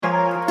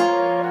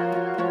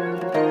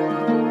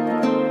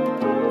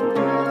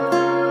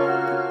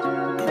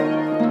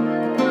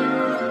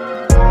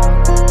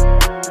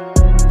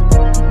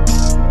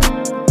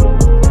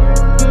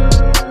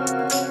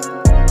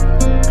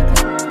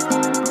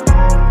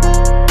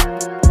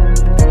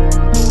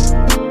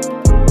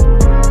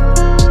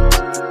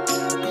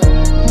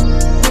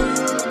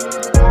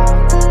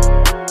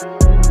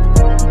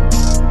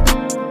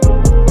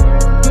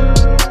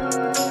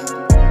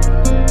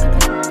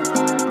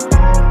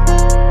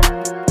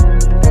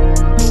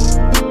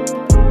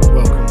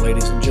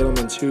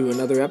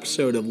another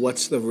episode of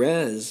What's the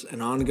Res,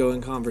 an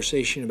ongoing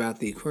conversation about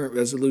the current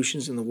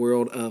resolutions in the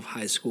world of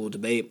high school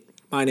debate.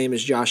 My name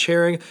is Josh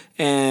Herring,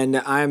 and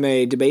I'm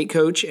a debate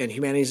coach and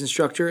humanities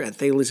instructor at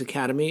Thales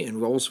Academy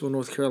in Rolesville,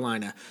 North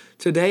Carolina.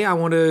 Today I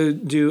want to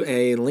do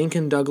a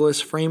Lincoln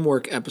Douglas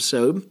framework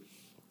episode.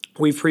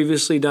 We've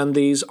previously done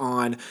these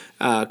on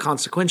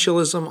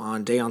consequentialism,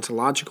 on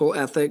deontological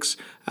ethics.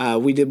 I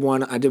did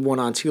one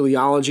on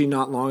teleology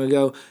not long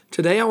ago.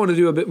 Today I want to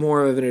do a bit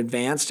more of an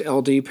advanced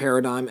LD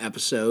paradigm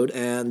episode,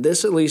 and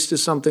this at least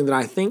is something that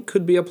I think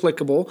could be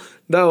applicable,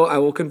 though I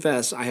will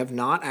confess I have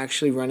not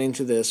actually run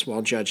into this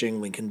while judging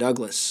Lincoln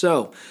Douglas.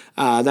 So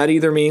that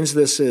either means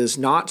this is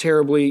not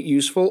terribly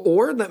useful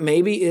or that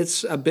maybe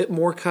it's a bit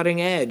more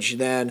cutting edge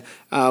than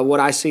what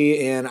I see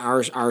in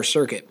our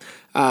circuit.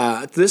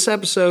 This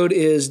episode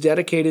is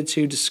dedicated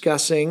to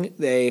discussing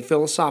a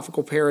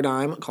philosophical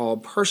paradigm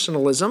called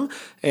personalism.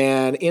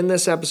 And in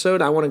this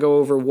episode, I want to go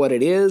over what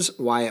it is,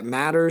 why it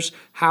matters,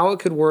 how it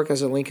could work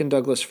as a Lincoln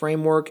Douglas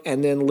framework,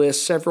 and then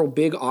list several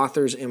big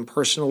authors in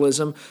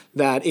personalism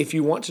that if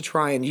you want to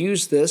try and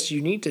use this, you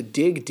need to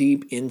dig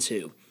deep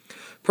into.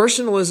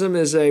 Personalism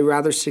is a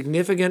rather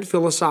significant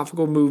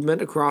philosophical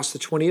movement across the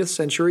 20th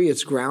century.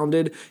 It's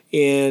grounded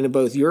in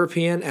both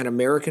European and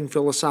American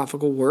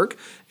philosophical work,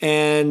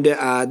 and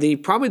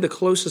probably the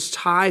closest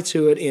tie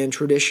to it in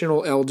traditional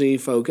LD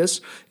focus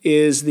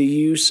is the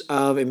use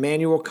of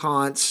Immanuel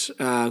Kant's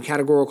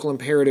categorical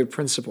imperative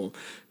principle.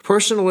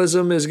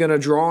 Personalism is going to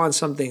draw on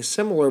something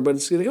similar, but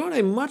it's going to go in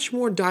a much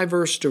more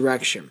diverse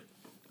direction.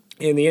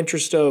 In the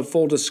interest of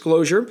full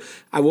disclosure,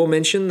 I will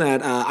mention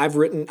that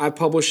I've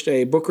published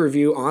a book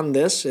review on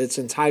this. It's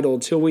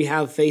entitled Till We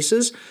Have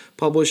Faces,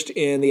 published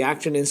in the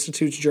Acton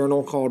Institute's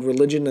journal called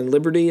Religion and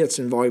Liberty. It's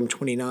in volume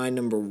 29,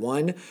 number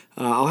 1.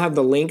 I'll have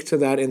the link to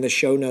that in the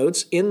show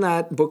notes. In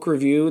that book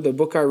review, the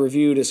book I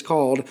reviewed is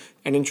called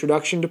An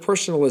Introduction to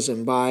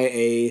Personalism by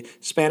a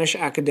Spanish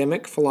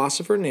academic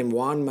philosopher named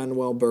Juan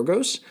Manuel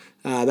Burgos.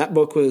 That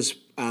book was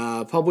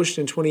published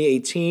in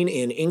 2018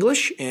 in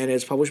English, and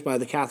is published by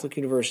the Catholic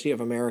University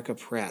of America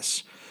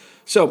Press.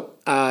 So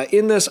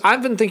in this,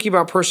 I've been thinking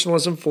about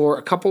personalism for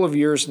a couple of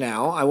years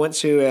now. I went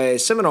to a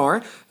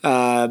seminar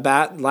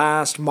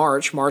last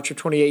March of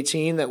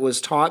 2018, that was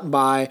taught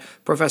by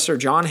Professor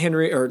John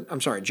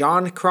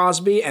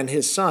Crosby and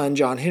his son,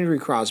 John Henry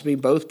Crosby,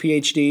 both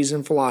PhDs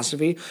in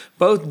philosophy,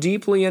 both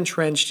deeply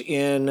entrenched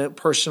in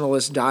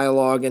personalist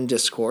dialogue and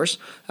discourse,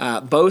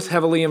 both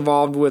heavily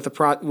involved with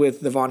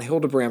the von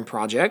Hildebrand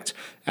Project,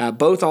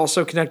 both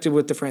also connected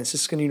with the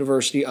Franciscan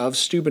University of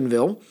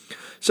Steubenville.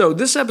 So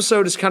this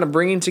episode is kind of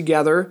bringing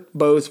together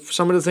both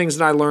some of the things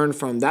that I learned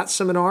from that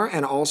seminar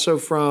and also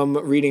from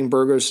reading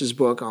Burgos'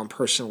 book on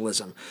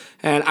personalism.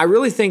 And I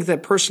really think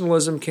that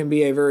personalism can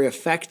be a very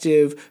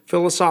effective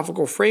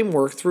philosophical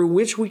framework through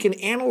which we can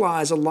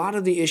analyze a lot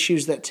of the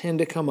issues that tend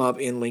to come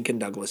up in Lincoln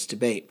Douglas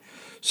debate.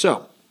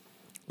 So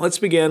let's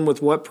begin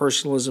with what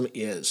personalism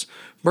is.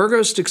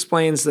 Burgos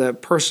explains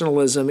that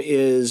personalism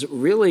is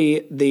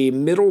really the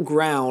middle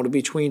ground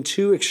between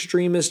two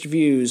extremist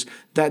views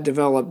that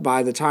developed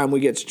by the time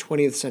we get to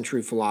 20th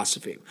century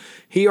philosophy.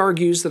 He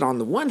argues that on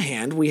the one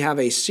hand, we have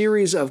a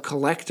series of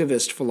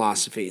collectivist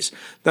philosophies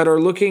that are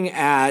looking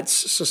at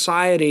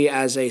society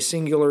as a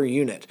singular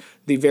unit.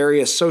 The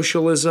various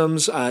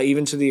socialisms,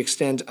 even to the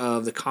extent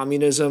of the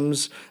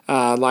communisms,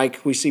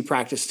 like we see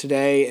practiced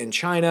today in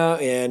China,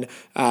 in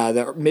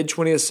the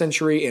mid-20th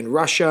century in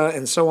Russia,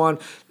 and so on.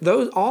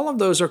 All of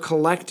those are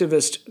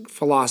collectivist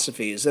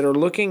philosophies that are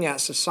looking at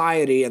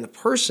society and the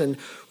person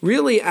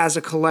really as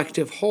a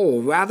collective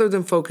whole, rather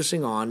than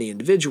focusing on the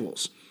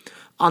individuals.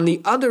 On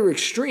the other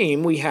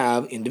extreme, we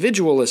have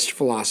individualist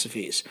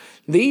philosophies.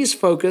 These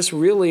focus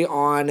really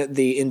on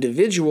the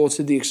individual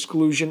to the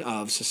exclusion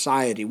of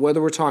society,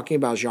 whether we're talking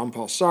about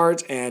Jean-Paul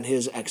Sartre and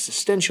his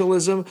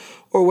existentialism,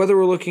 or whether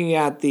we're looking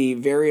at the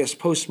various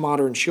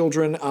postmodern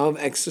children of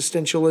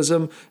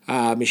existentialism.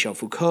 Michel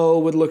Foucault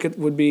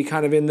would be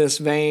kind of in this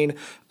vein.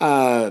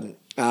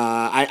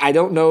 I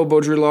don't know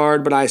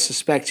Baudrillard, but I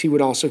suspect he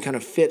would also kind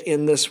of fit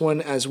in this one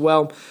as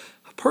well.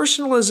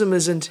 Personalism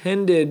is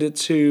intended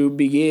to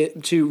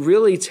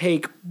really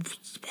take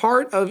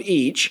part of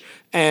each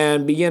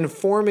and begin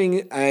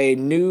forming a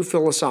new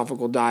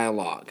philosophical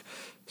dialogue.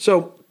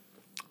 So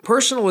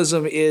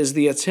personalism is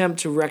the attempt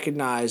to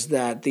recognize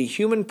that the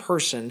human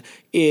person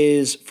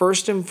is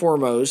first and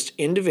foremost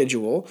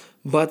individual,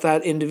 but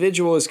that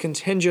individual is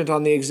contingent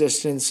on the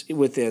existence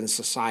within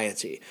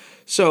society.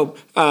 So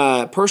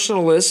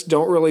personalists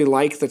don't really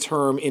like the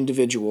term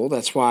individual.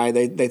 That's why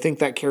they think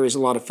that carries a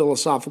lot of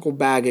philosophical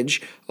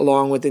baggage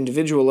along with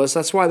individualists.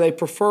 That's why they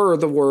prefer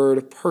the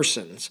word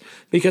persons,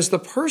 because the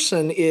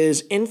person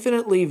is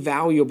infinitely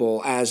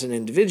valuable as an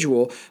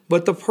individual,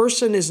 but the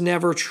person is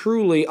never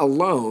truly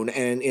alone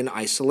and in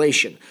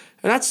isolation.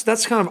 And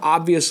that's kind of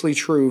obviously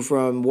true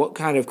from what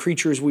kind of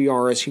creatures we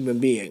are as human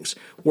beings.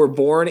 We're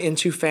born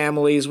into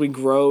families, we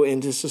grow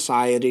into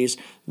societies.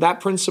 That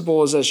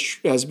principle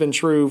has been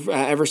true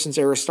ever since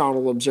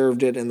Aristotle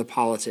observed it in the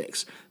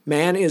Politics.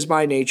 Man is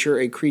by nature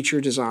a creature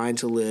designed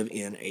to live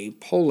in a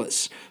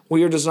polis.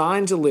 We are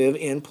designed to live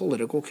in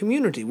political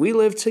community. We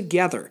live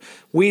together.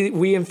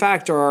 We in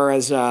fact are,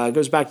 as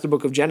goes back to the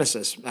book of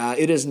Genesis,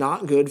 it is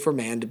not good for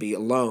man to be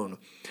alone.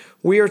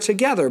 We are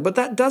together, but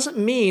that doesn't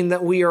mean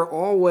that we are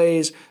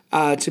always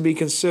to be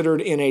considered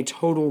in a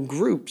total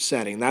group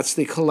setting. That's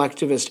the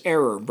collectivist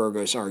error,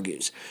 Burgos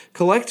argues.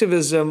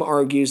 Collectivism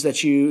argues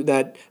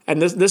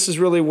and this is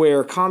really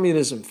where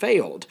communism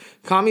failed.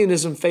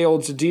 Communism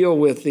failed to deal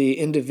with the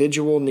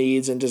individual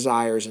needs and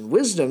desires and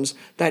wisdoms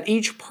that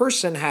each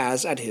person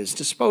has at his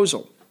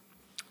disposal.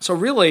 So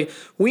really,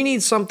 we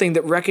need something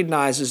that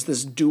recognizes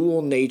this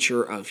dual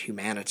nature of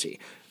humanity.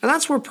 And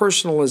that's where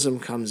personalism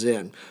comes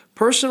in.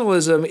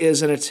 Personalism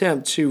is an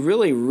attempt to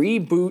really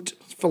reboot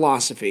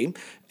philosophy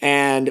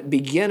and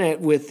begin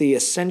it with the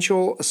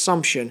essential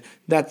assumption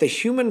that the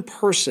human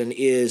person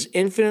is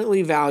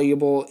infinitely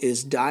valuable,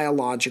 is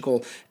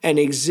dialogical, and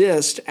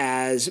exists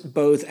as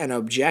both an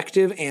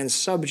objective and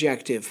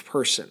subjective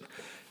person.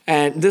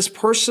 And this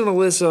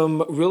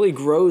personalism really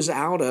grows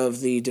out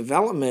of the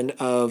development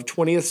of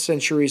 20th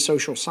century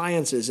social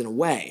sciences in a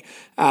way,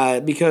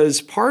 because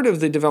part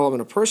of the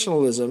development of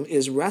personalism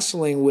is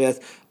wrestling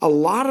with a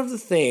lot of the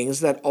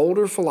things that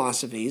older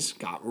philosophies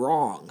got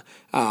wrong.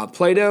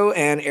 Plato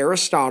and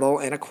Aristotle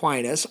and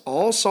Aquinas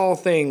all saw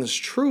things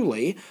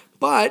truly,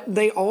 but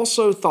they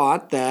also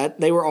thought that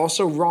they were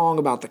also wrong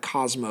about the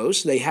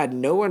cosmos. They had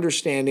no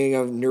understanding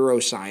of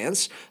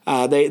neuroscience.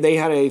 They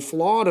had a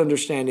flawed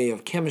understanding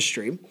of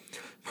chemistry.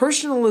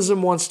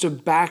 Personalism wants to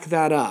back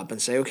that up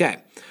and say, okay,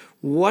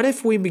 what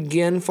if we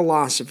begin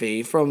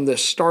philosophy from the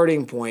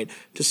starting point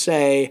to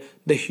say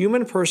the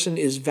human person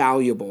is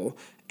valuable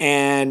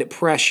and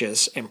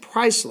precious and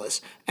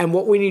priceless. And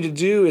what we need to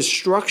do is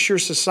structure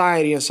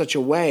society in such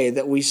a way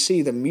that we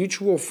see the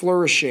mutual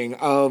flourishing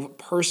of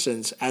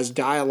persons as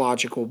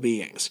dialogical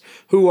beings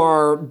who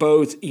are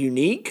both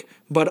unique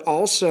but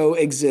also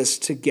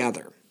exist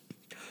together.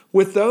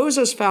 With those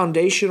as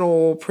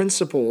foundational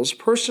principles,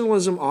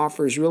 personalism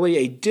offers really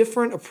a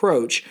different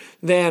approach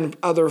than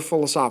other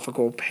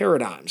philosophical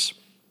paradigms.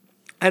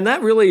 And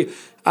that really,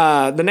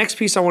 the next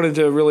piece I wanted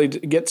to really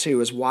get to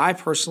is why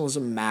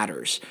personalism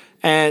matters.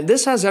 And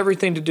this has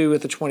everything to do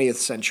with the 20th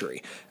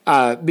century,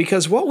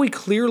 because what we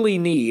clearly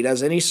need,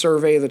 as any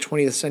survey of the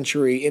 20th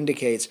century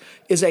indicates,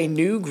 is a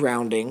new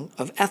grounding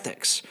of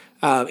ethics.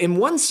 In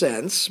one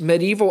sense,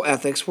 medieval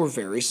ethics were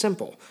very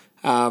simple.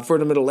 For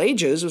the Middle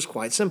Ages, it was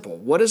quite simple.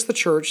 What does the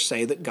church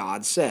say that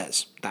God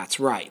says? That's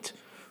right.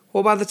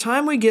 Well, by the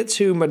time we get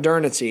to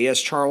modernity, as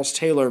Charles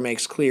Taylor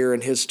makes clear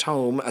in his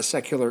tome, A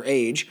Secular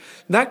Age,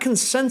 that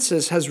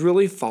consensus has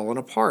really fallen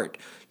apart.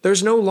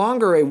 There's no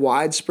longer a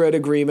widespread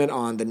agreement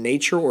on the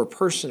nature or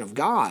person of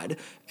God,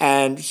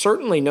 and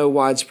certainly no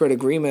widespread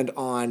agreement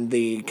on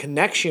the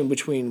connection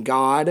between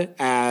God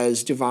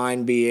as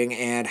divine being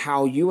and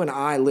how you and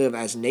I live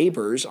as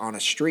neighbors on a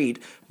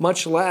street,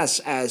 much less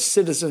as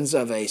citizens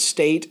of a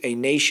state, a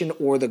nation,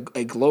 or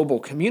a global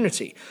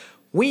community.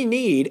 We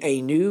need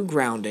a new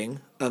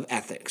grounding of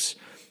ethics.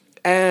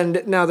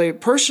 And now the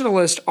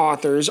personalist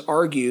authors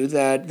argue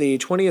that the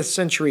 20th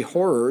century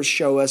horrors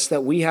show us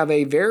that we have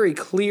a very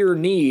clear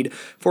need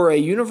for a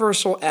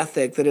universal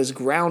ethic that is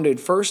grounded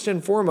first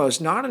and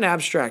foremost not in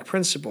abstract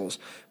principles,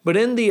 but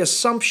in the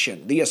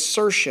assumption, the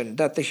assertion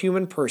that the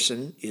human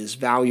person is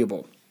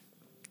valuable.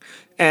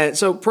 And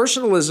so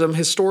personalism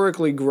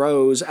historically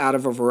grows out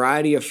of a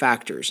variety of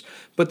factors,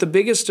 but the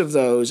biggest of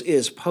those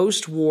is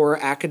post-war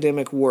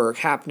academic work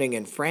happening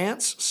in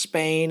France,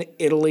 Spain,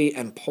 Italy,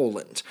 and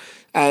Poland.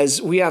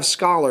 As we have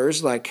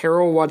scholars like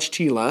Karol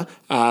Wojtyla,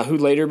 who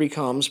later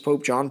becomes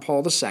Pope John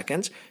Paul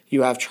II,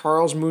 you have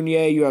Charles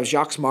Mounier, you have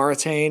Jacques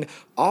Maritain.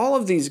 All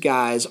of these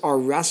guys are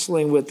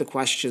wrestling with the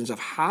questions of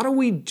how do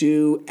we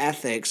do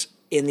ethics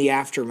in the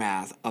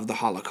aftermath of the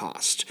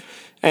Holocaust.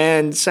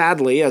 And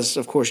sadly, as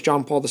of course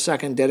John Paul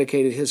II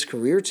dedicated his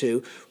career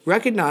to,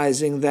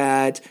 recognizing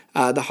that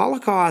the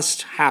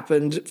Holocaust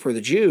happened for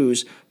the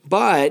Jews,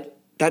 but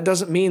that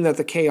doesn't mean that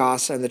the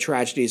chaos and the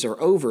tragedies are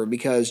over,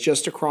 because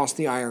just across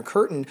the Iron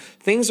Curtain,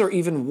 things are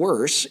even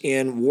worse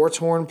in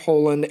war-torn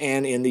Poland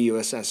and in the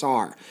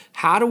USSR.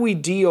 How do we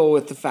deal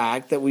with the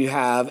fact that we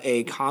have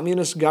a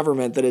communist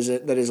government that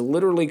is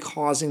literally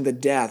causing the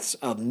deaths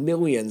of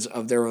millions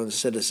of their own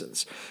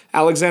citizens?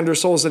 Alexander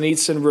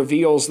Solzhenitsyn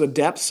reveals the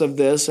depths of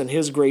this in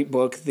his great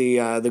book, the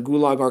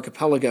Gulag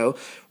Archipelago,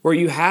 where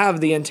you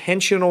have the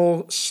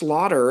intentional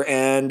slaughter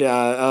and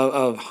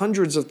of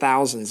hundreds of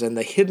thousands and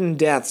the hidden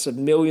deaths of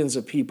millions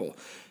of people.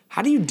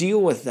 How do you deal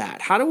with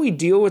that? How do we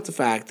deal with the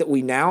fact that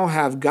we now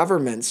have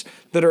governments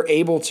that are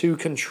able to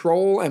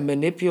control and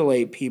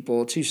manipulate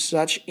people to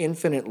such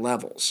infinite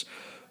levels?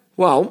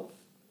 Well,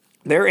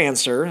 their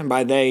answer, and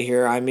by they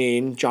here I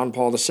mean John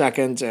Paul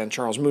II and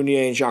Charles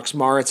Mounier and Jacques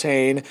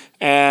Maritain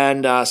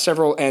and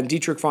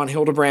Dietrich von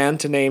Hildebrand,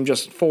 to name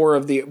just four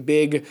of the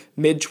big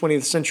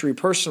mid-20th century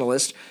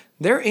personalists,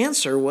 their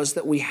answer was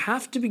that we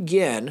have to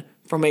begin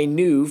from a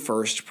new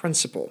first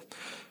principle.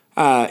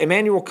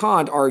 Immanuel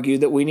Kant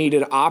argued that we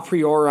needed a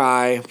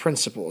priori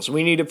principles.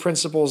 We needed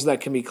principles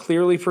that can be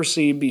clearly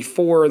perceived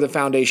before the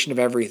foundation of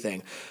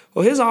everything.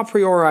 Well, his a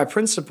priori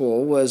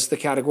principle was the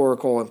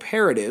categorical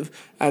imperative,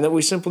 and that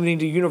we simply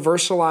need to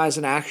universalize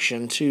an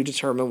action to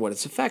determine what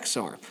its effects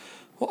are.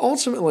 Well,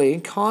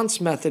 ultimately, Kant's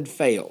method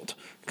failed.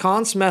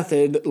 Kant's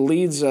method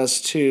leads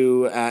us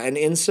to an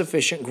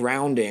insufficient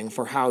grounding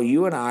for how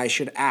you and I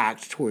should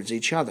act towards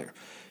each other.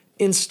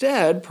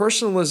 Instead,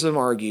 personalism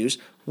argues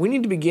we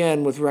need to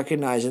begin with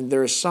recognizing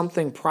there is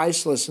something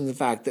priceless in the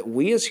fact that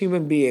we as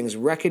human beings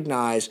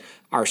recognize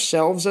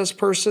ourselves as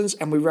persons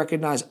and we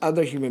recognize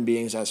other human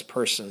beings as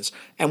persons.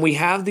 And we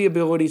have the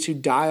ability to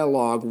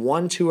dialogue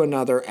one to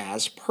another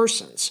as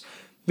persons.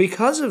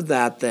 Because of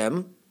that,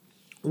 then,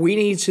 we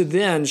need to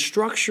then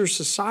structure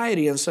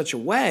society in such a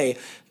way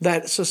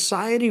that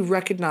society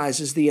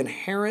recognizes the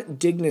inherent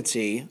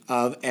dignity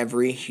of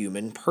every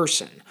human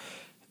person.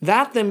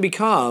 That then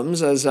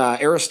becomes, as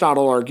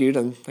Aristotle argued,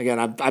 and again,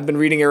 I've been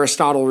reading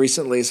Aristotle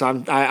recently,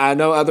 so I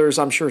know others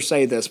I'm sure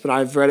say this, but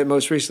I've read it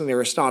most recently,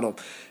 Aristotle.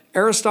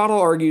 Aristotle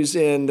argues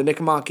in the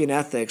Nicomachean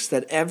Ethics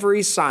that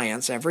every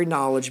science, every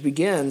knowledge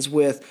begins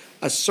with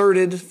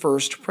asserted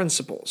first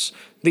principles.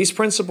 These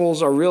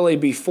principles are really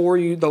before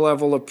you the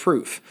level of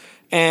proof.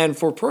 And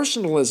for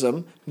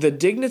personalism, the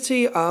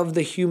dignity of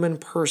the human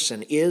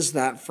person is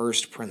that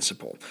first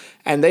principle.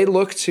 And they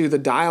look to the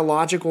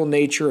dialogical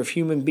nature of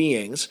human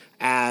beings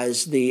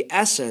as the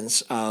essence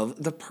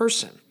of the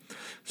person.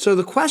 So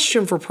the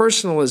question for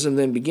personalism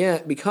then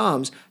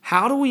becomes,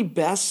 how do we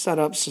best set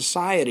up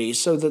society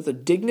so that the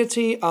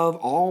dignity of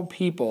all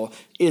people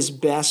is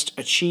best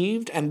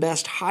achieved and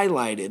best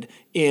highlighted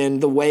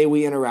in the way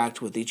we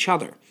interact with each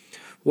other?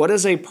 What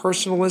does a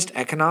personalist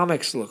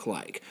economics look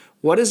like?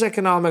 What does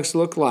economics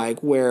look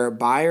like where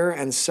buyer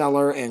and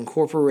seller and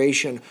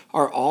corporation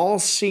are all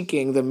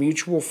seeking the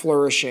mutual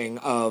flourishing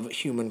of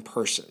human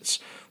persons?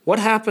 What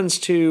happens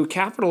to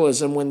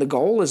capitalism when the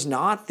goal is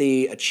not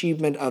the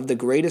achievement of the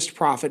greatest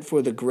profit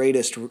for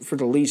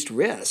the least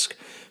risk,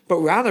 but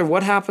rather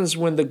what happens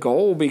when the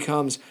goal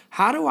becomes,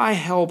 how do I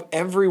help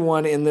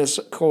everyone in this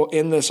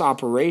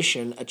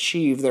operation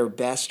achieve their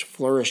best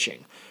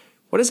flourishing?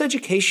 What does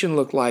education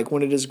look like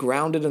when it is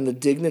grounded in the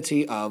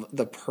dignity of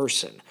the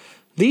person?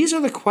 These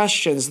are the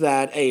questions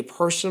that a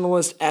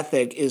personalist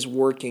ethic is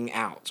working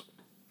out.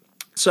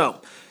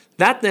 So,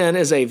 that then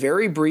is a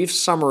very brief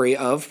summary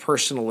of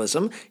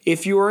personalism.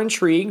 If you are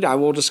intrigued, I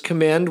will just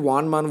commend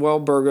Juan Manuel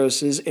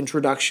Burgos'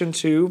 Introduction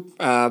to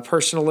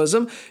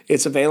Personalism.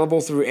 It's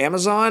available through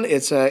Amazon.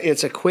 It's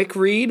a quick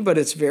read, but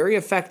it's very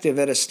effective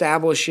at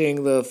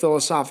establishing the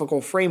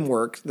philosophical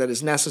framework that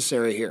is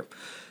necessary here.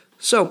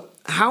 So,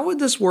 how would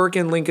this work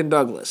in Lincoln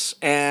Douglas?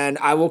 And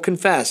I will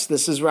confess,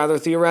 this is rather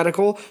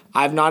theoretical.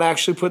 I've not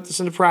actually put this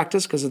into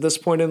practice because at this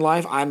point in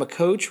life, I'm a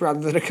coach rather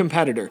than a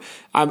competitor.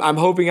 I'm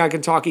hoping I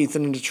can talk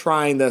Ethan into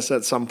trying this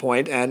at some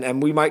point,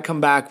 and we might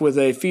come back with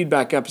a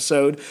feedback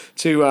episode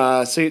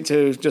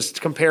to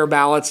just compare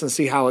ballots and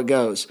see how it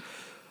goes.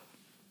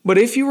 But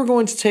if you were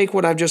going to take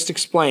what I've just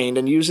explained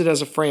and use it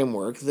as a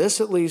framework,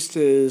 this at least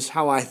is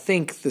how I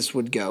think this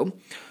would go.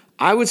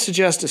 I would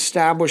suggest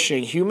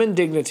establishing human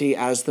dignity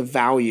as the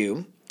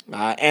value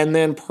and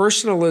then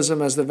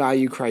personalism as the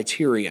value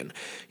criterion.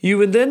 You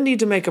would then need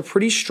to make a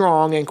pretty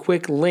strong and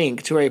quick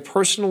link to a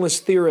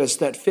personalist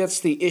theorist that fits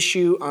the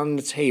issue on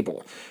the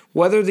table.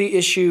 Whether the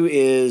issue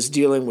is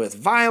dealing with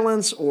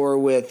violence or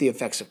with the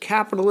effects of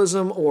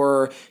capitalism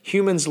or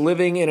humans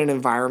living in an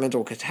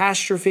environmental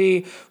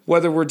catastrophe,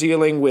 whether we're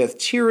dealing with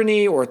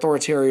tyranny or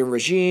authoritarian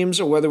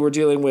regimes, or whether we're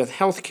dealing with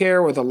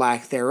healthcare or the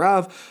lack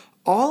thereof,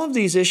 all of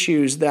these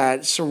issues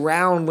that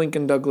surround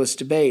Lincoln Douglas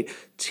debate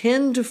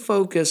tend to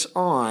focus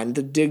on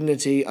the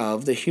dignity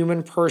of the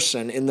human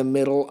person in the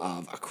middle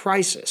of a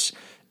crisis,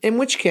 in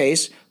which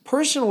case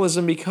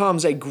personalism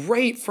becomes a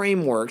great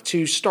framework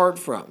to start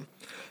from.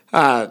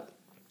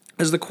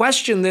 As the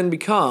question then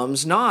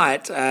becomes,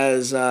 not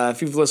as,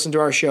 if you've listened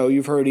to our show,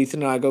 you've heard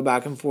Ethan and I go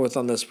back and forth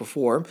on this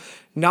before,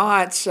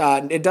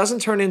 it doesn't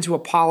turn into a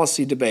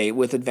policy debate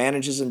with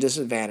advantages and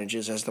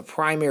disadvantages as the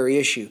primary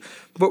issue,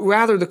 but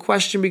rather the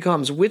question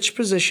becomes which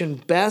position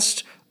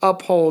best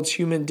upholds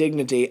human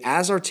dignity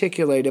as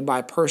articulated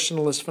by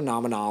personalist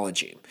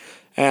phenomenology.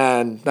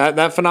 And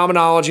that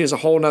phenomenology is a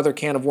whole other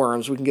can of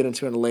worms we can get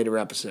into in a later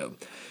episode.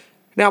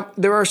 Now,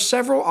 there are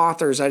several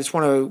authors I just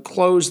want to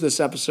close this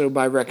episode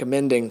by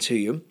recommending to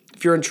you.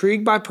 If you're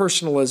intrigued by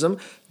personalism,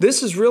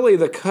 this is really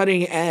the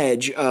cutting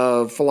edge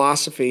of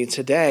philosophy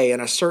today in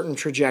a certain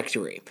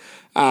trajectory.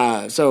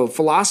 So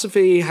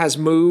philosophy has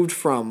moved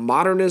from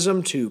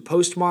modernism to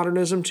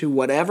postmodernism to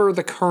whatever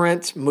the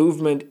current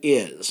movement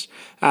is.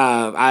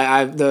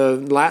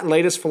 The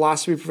latest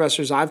philosophy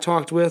professors I've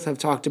talked with have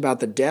talked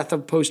about the death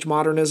of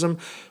postmodernism.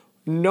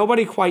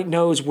 Nobody quite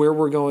knows where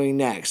we're going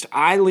next.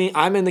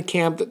 I'm in the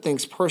camp that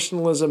thinks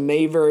personalism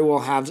may very well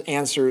have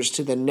answers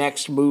to the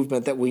next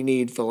movement that we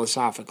need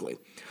philosophically.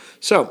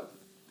 So,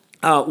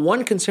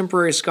 One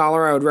contemporary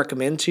scholar I would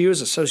recommend to you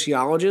is a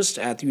sociologist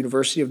at the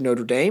University of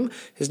Notre Dame.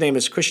 His name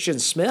is Christian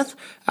Smith.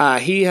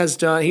 He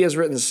has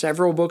written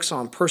several books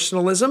on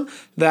personalism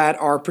that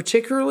are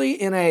particularly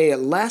in a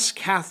less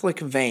Catholic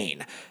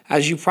vein.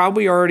 As you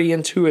probably already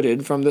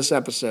intuited from this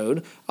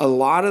episode, a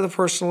lot of the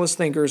personalist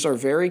thinkers are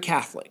very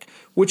Catholic,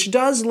 which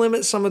does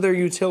limit some of their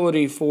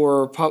utility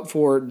for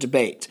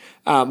debate.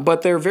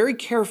 But they're very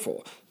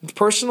careful.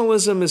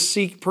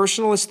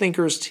 Personalist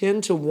thinkers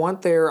tend to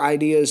want their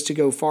ideas to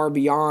go far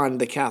beyond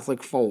the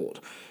Catholic fold.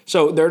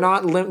 So they're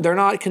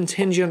not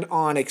contingent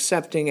on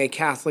accepting a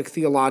Catholic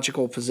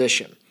theological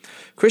position.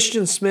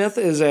 Christian Smith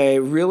is a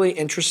really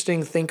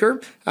interesting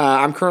thinker.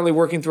 I'm currently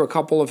working through a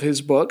couple of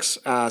his books,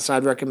 so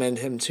I'd recommend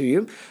him to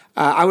you.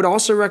 I would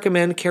also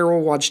recommend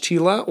Karol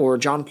Wojtyla or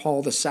John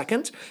Paul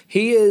II.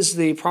 He is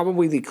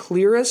probably the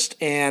clearest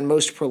and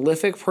most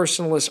prolific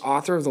personalist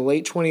author of the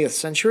late 20th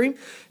century,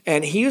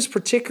 and he is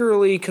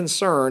particularly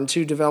concerned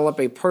to develop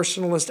a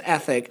personalist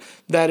ethic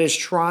that is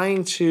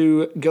trying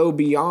to go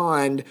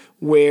beyond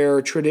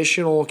where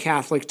traditional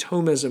Catholic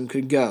Thomism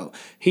could go.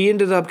 He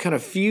ended up kind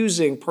of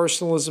fusing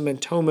personalism and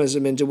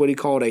Thomism into what he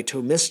called a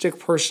Thomistic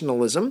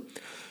personalism.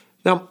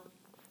 Now,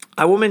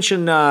 I will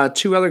mention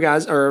two other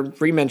guys, or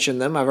re-mention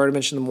them. I've already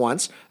mentioned them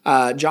once.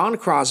 John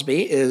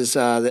Crosby is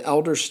the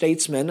elder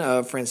statesman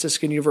of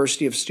Franciscan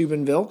University of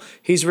Steubenville.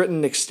 He's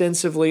written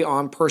extensively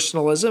on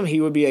personalism.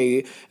 He would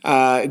be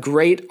a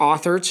great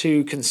author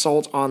to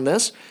consult on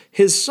this.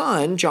 His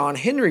son, John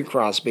Henry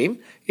Crosby,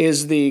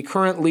 is the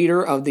current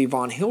leader of the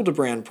von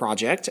Hildebrand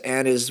Project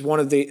and is one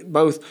of the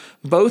both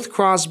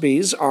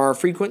Crosbys are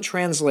frequent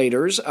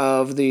translators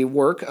of the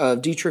work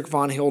of Dietrich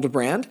von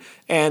Hildebrand,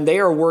 and they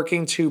are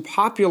working to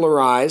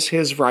popularize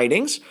his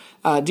writings.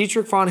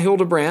 Dietrich von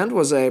Hildebrand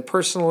was a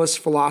personalist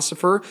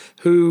philosopher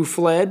who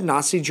fled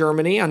Nazi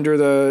Germany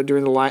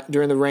during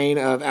the reign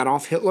of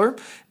Adolf Hitler,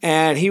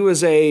 and he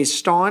was a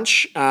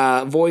staunch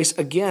voice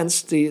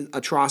against the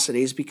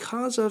atrocities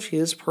because of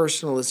his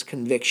personalist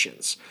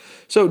convictions.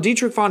 So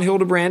Dietrich von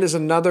Hildebrand is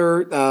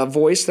another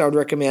voice that I would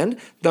recommend,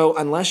 though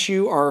unless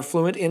you are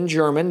fluent in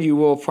German, you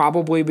will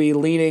probably be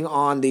leaning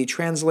on the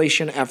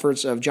translation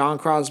efforts of John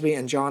Crosby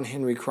and John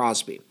Henry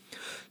Crosby.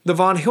 The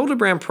von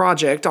Hildebrand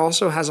Project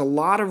also has a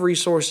lot of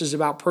resources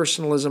about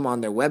personalism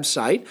on their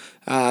website.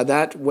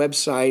 That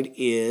website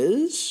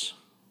is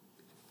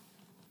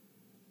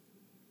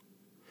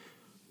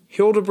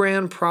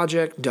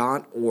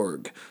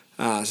hildebrandproject.org.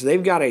 So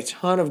they've got a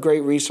ton of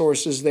great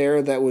resources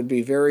there that would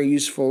be very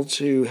useful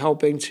to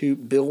helping to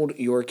build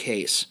your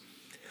case.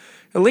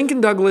 Now,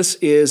 Lincoln Douglas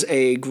is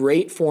a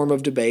great form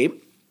of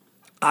debate.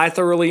 I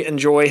thoroughly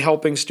enjoy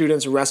helping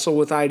students wrestle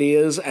with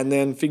ideas and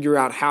then figure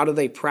out how do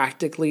they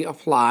practically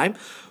apply.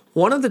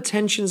 One of the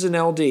tensions in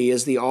LD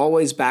is the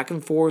always back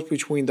and forth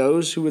between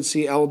those who would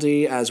see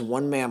LD as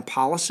one-man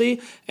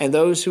policy and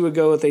those who would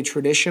go with a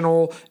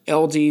traditional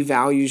LD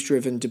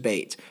values-driven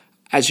debate.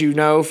 As you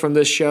know from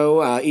this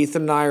show,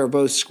 Ethan and I are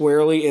both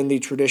squarely in the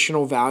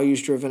traditional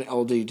values-driven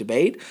LD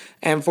debate.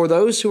 And for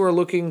those who are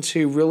looking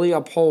to really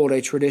uphold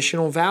a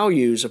traditional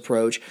values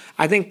approach,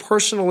 I think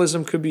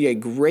personalism could be a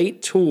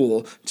great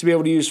tool to be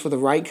able to use for the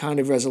right kind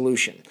of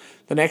resolution.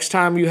 The next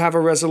time you have a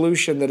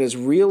resolution that is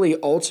really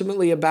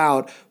ultimately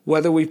about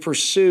whether we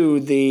pursue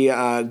the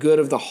good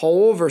of the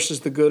whole versus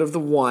the good of the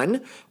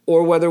one,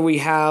 or whether we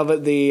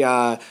have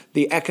the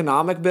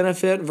economic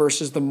benefit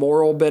versus the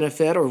moral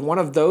benefit, or one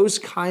of those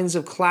kinds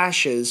of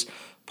clashes,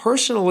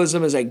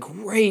 personalism is a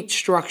great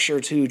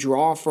structure to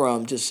draw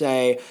from to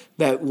say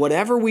that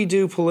whatever we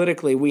do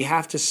politically, we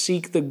have to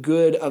seek the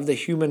good of the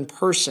human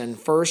person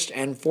first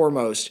and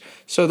foremost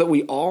so that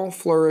we all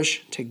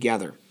flourish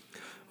together.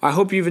 I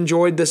hope you've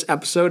enjoyed this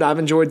episode. I've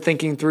enjoyed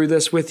thinking through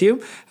this with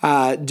you.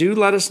 Do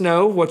let us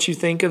know what you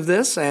think of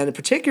this, and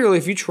particularly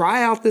if you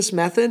try out this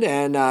method,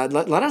 and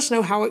let us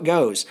know how it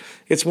goes.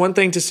 It's one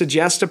thing to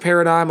suggest a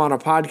paradigm on a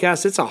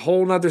podcast. It's a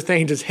whole other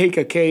thing to take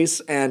a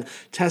case and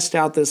test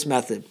out this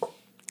method.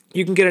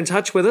 You can get in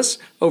touch with us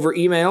over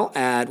email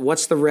at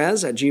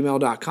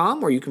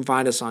whatstherez@gmail.com, or you can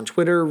find us on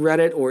Twitter,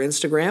 Reddit, or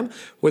Instagram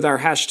with our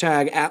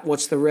hashtag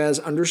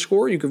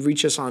 @whatstherez_. You can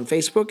reach us on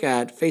Facebook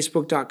at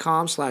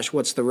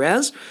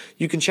facebook.com/whatstherez.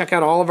 You can check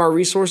out all of our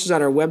resources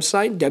at our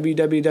website,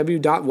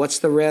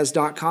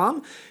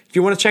 www.whatstherez.com. If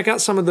you want to check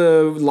out some of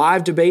the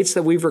live debates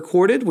that we've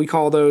recorded, we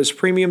call those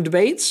premium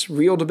debates,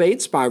 real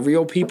debates by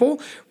real people,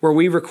 where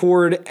we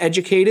record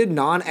educated,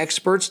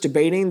 non-experts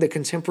debating the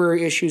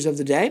contemporary issues of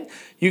the day.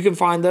 You can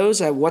find those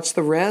at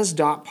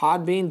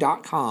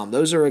whatstherez.podbean.com.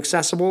 Those are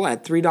accessible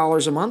at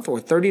 $3 a month or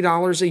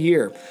 $30 a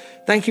year.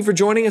 Thank you for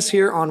joining us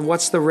here on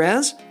What's the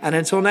Rez, and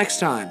until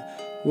next time,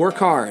 work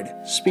hard,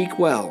 speak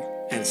well,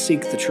 and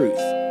seek the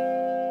truth.